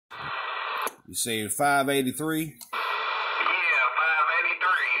You say 583? Yeah,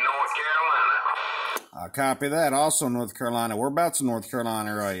 583, North Carolina. I copy that. Also North Carolina. Whereabouts in North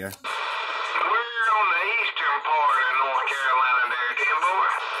Carolina are you? We're on the eastern part of North Carolina there, Tim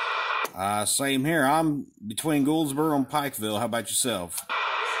boy. Same here. I'm between Goldsboro and Pikeville. How about yourself? I'm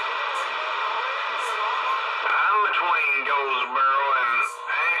between Goldsboro and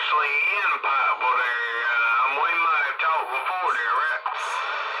actually in Pikeville there. We might have talked before there, right?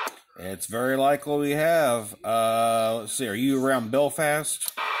 It's very likely we have. Let's see. Are you around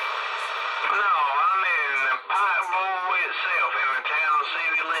Belfast? No, I'm in Pikeville itself, in the town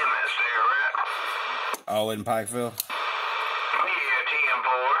city limits there, right? Oh, in Pikeville? Yeah, 10-4.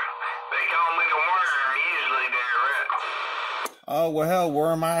 They call me the worm usually there, right? Oh, well, hell,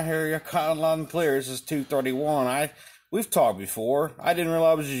 worm, I hear you. Cotton loud and clear. This is 231. We've talked before. I didn't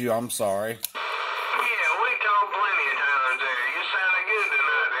realize it was you. I'm sorry. Yeah, we talked plenty of times there. You sounded good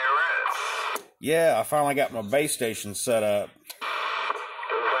tonight there, right? Yeah, I finally got my base station set up. It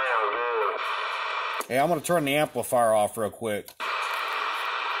sounds good. Hey, I'm going to turn the amplifier off real quick.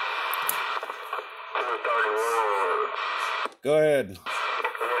 231. Go ahead. Yeah, this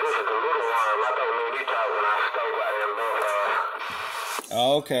is a little worm. I think me and you talked when I stayed right there in Belfast.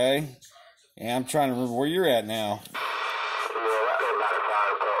 Oh, okay. Yeah, I'm trying to remember where you're at now. Yeah, right there by the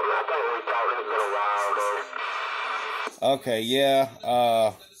fire department. I think we talked, it's been a while though. Okay,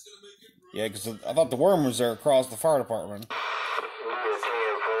 yeah. Yeah, because I thought the worm was there across the fire department. Yeah, 10-4.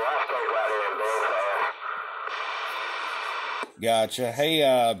 I stayed right there in Belfast. Gotcha. Hey,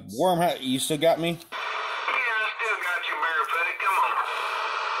 worm, you still got me? Yeah, I still got you barefooted. Come on.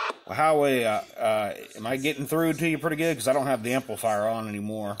 Well, how am I getting through to you pretty good? Because I don't have the amplifier on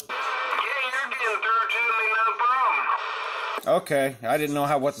anymore. Yeah, you're getting through to me, no problem. Okay, I didn't know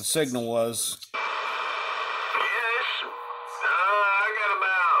what the signal was. Yes. I got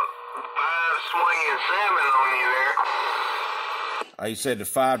about 5 swinging 7 on you there. You said the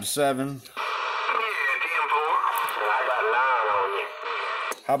 5 to 7. Yeah, 10-4. And I got 9 on you.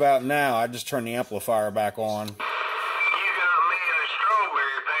 How about now? I just turned the amplifier back on. You got me in a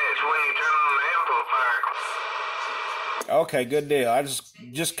strawberry patch when you turn on the amplifier. Okay, good deal. I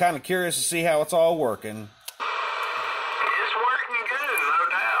just kind of curious to see how it's all working. It's working good, no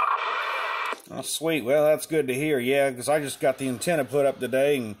doubt. Oh, sweet. Well, that's good to hear. Yeah, because I just got the antenna put up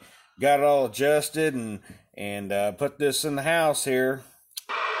today and got it all adjusted and put this in the house here.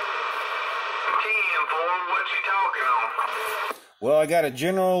 10-4, what you talking on? Well, I got a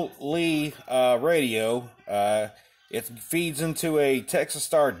General Lee radio. It feeds into a Texas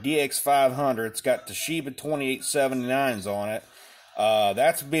Star DX500. It's got Toshiba 2879s on it.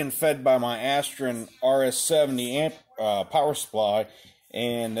 That's being fed by my Astron RS70 amp power supply,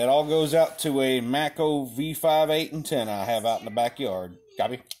 and it all goes out to a Maco V58 antenna I have out in the backyard.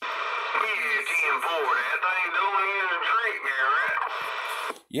 Copy? Yeah, 10-4, that thing doing you the trick there, right?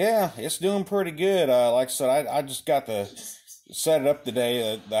 Yeah, it's doing pretty good. Like I said, I just got the set it up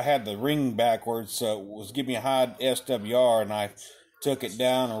today. I had the ring backwards, so it was giving me a high SWR, and I took it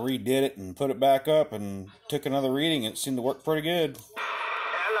down and redid it and put it back up and took another reading. It seemed to work pretty good.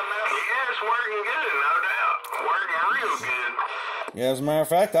 Yeah, it's working good, no doubt. Working real good. Yeah, as a matter of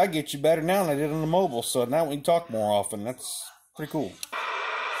fact, I get you better now than I did on the mobile, so now we can talk more often. That's pretty cool. Yeah, 10-4,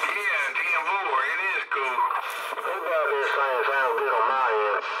 it is cool. This guy there saying sounds good on my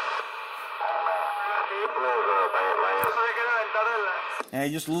end. Yeah,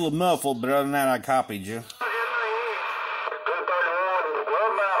 just a little muffled, but other than that, I copied you. 231,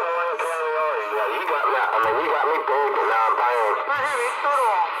 what about Wayne County are you? You got me, you got me big at 9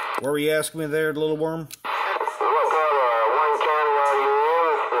 pounds. Where were you asking me there, little worm? What part of Wayne County are you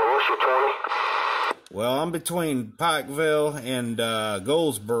in? What's your 20? Well, I'm between Pikeville and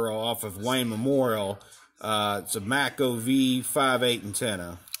Goldsboro off of Wayne Memorial. It's a Maco V58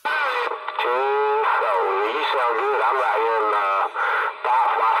 antenna. You sound good. I'm right here in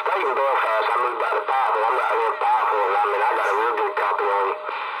Pikeville. I stayed in Belfast. I moved out of Pikeville. I'm right here in Pikeville. I mean, I got a real good copy on you.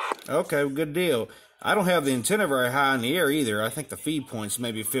 Okay, good deal. I don't have the antenna very high in the air either. I think the feed point's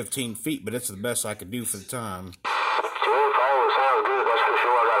maybe 15 feet, but it's the best I could do for the time. Sounds good. That's for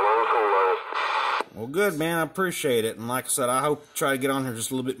sure. I got a room full of it. Well, good, man. I appreciate it. And like I said, I hope to try to get on here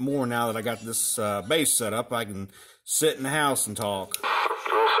just a little bit more now that I got this base set up. I can sit in the house and talk. Yes,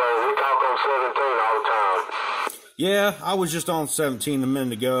 sir. We talk on 17 all the time. Yeah, I was just on 17 a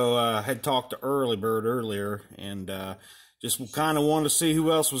minute ago. I had talked to Early Bird earlier, and just kind of wanted to see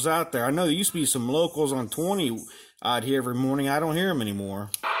who else was out there. I know there used to be some locals on 20 out here every morning. I don't hear them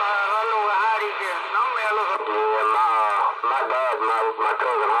anymore. My dad, my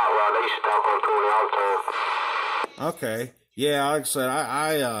cousin, Hot Rod, they used to talk on 20 all the time. Okay. Yeah, like I said,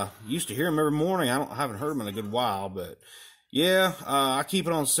 I used to hear him every morning. I haven't heard him in a good while, but yeah, I keep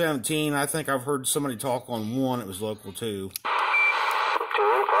it on 17. I think I've heard somebody talk on 1. It was local too. What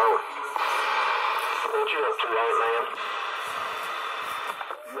you up to, old man?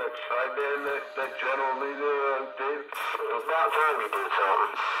 That sideband, that general leader, Dave? It's about time you did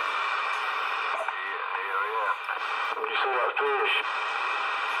something. Yeah. Did you see that fish?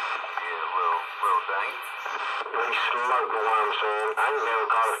 Yeah, little thing. He smoked the one, son. I ain't never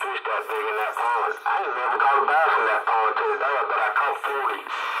caught a fish that big in that pond. I ain't never caught a bass in that pond till today, but I caught 40.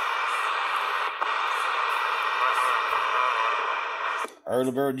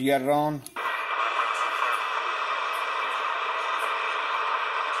 Early bird, you got it on?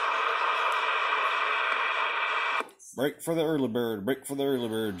 Break for the early bird. Break for the early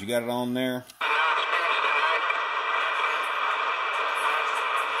bird. You got it on there?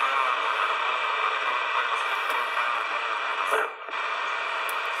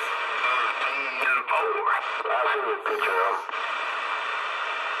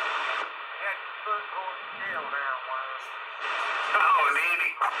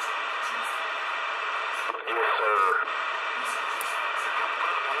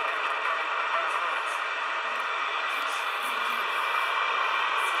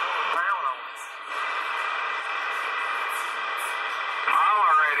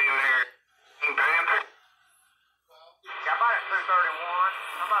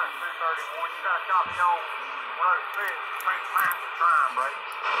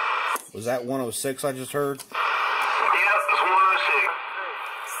 Was that 106 I just heard? Yeah, it's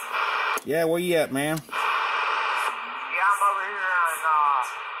 106. Yeah, where you at, man? Yeah, I'm over here and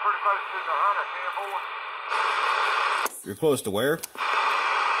pretty close to the Hunter, 10-4. You're close to where? Over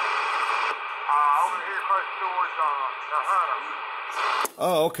here close towards the Hunter.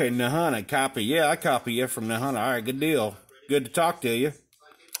 Oh, okay, Nahana, copy. Yeah, I copy you from Nahana. All right, good deal. Good to talk to you.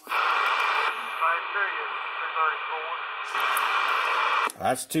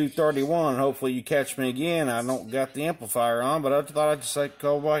 That's 231. Hopefully you catch me again. I don't got the amplifier on, but I thought I'd just say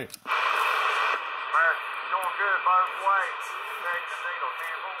call by. Doing good both ways.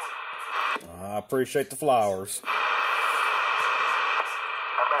 I appreciate the flowers. How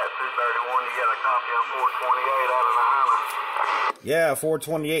about 231? You got a copy of 428 out of the Hunter. Yeah,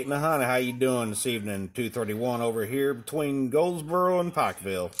 428 Nahana. How you doing this evening? 231 over here between Goldsboro and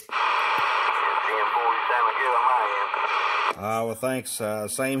Pikeville. Well, thanks.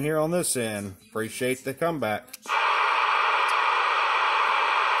 Same here on this end. Appreciate the comeback.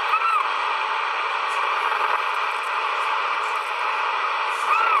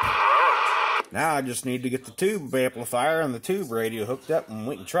 Now I just need to get the tube amplifier and the tube radio hooked up, and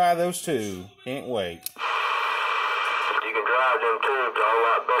we can try those too. Can't wait. You can drive them tubes a whole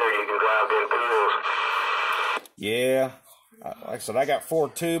lot better. You can drive them pills. Yeah. Like I said, I got 4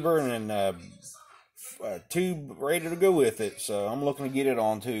 tuber and a tube ready to go with it, so I'm looking to get it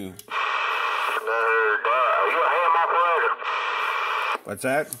on too. Are you a ham operator? What's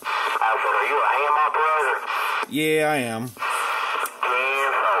that? I said, are you a ham operator? Yeah, I am. 10-4.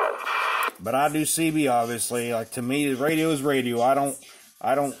 But I do CB, obviously. Like, to me, the radio is radio. I don't,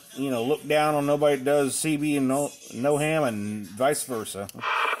 look down on nobody that does CB and no ham, and vice versa.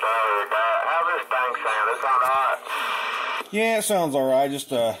 How's this thing sound? It sound alright? Yeah, it sounds alright.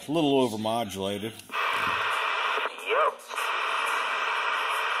 Just a little overmodulated. Yep.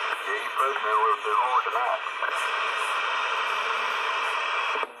 Yeah, you pushed me a little too hard tonight.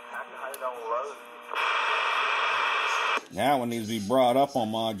 Now it needs to be brought up on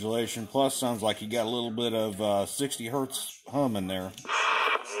modulation. Plus, sounds like you got a little bit of 60 hertz hum in there. Yeah,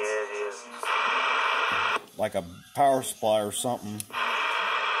 it is. Like a power supply or something. I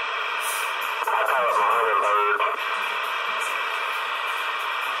call it my Hunter bird.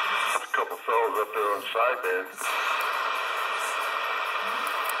 A couple fellas up there on sideband.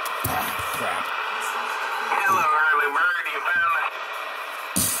 Crap. Hello, early bird. You found me?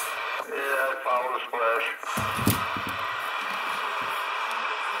 Yeah, I followed the splash.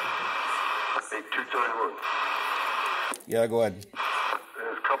 Hey, 231. Yeah, go ahead.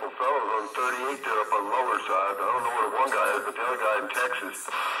 There's a couple fellas on 38 there up on the lower side. I don't know where the one guy is, but the other guy in Texas.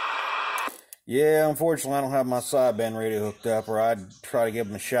 Yeah, unfortunately, I don't have my sideband radio hooked up, or I'd try to give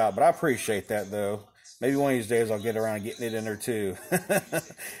them a shot. But I appreciate that, though. Maybe one of these days I'll get around to getting it in there, too.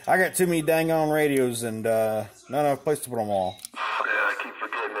 I got too many dang on radios, and not enough place to put them all. Yeah, I keep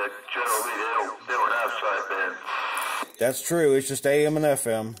forgetting that generally they don't have sideband. That's true. It's just AM and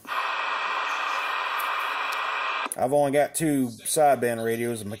FM. I've only got 2 sideband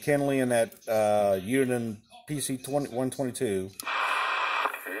radios, a McKinley and that Uniden PC-122. Okay,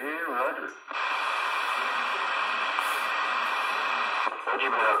 Roger.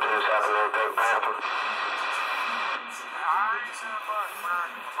 to this happened there at that Panther.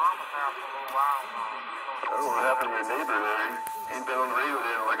 I don't know what happened to your neighbor there. He ain't been on the radio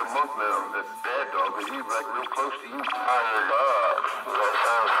there in like a month now. That bad dog, but he's like real close to you. Oh my God, that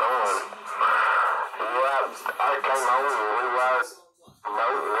sounds fun. Yeah, I came home and we ride the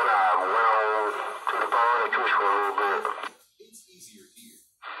boat, and then I went on to the pond and fished for a little bit.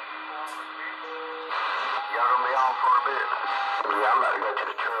 Y'all gonna be on for a bit? Yeah, I'm about to go to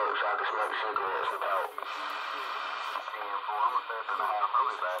the truck so I can smoke cigarettes and talk. Damn, boy, I'm a bit and a half. I'll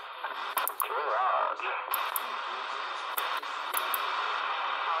be back.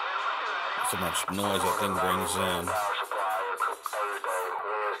 So much noise that thing brings in.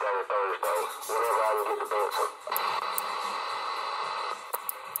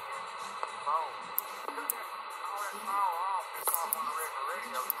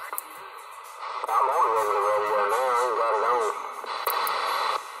 I'm on the regular radio now.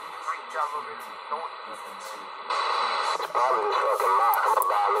 I ain't got it on. It's probably this fucking Mac. I'm gonna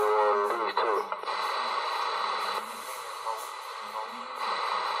buy me one of these too.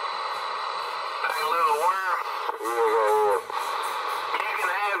 Hey, little worm. Yeah. You can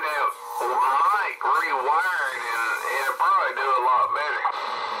have that mic rewired and it'll probably do a lot better.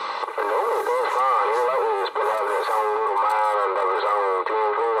 Normally it does fine. You know, like it's been having its own little mind and of its own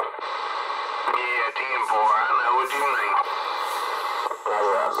 10-4. Yeah, 10-4. I know what you mean.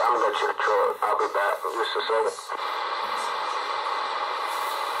 Alright, I'm gonna go to the truck. I'll be back in just a second.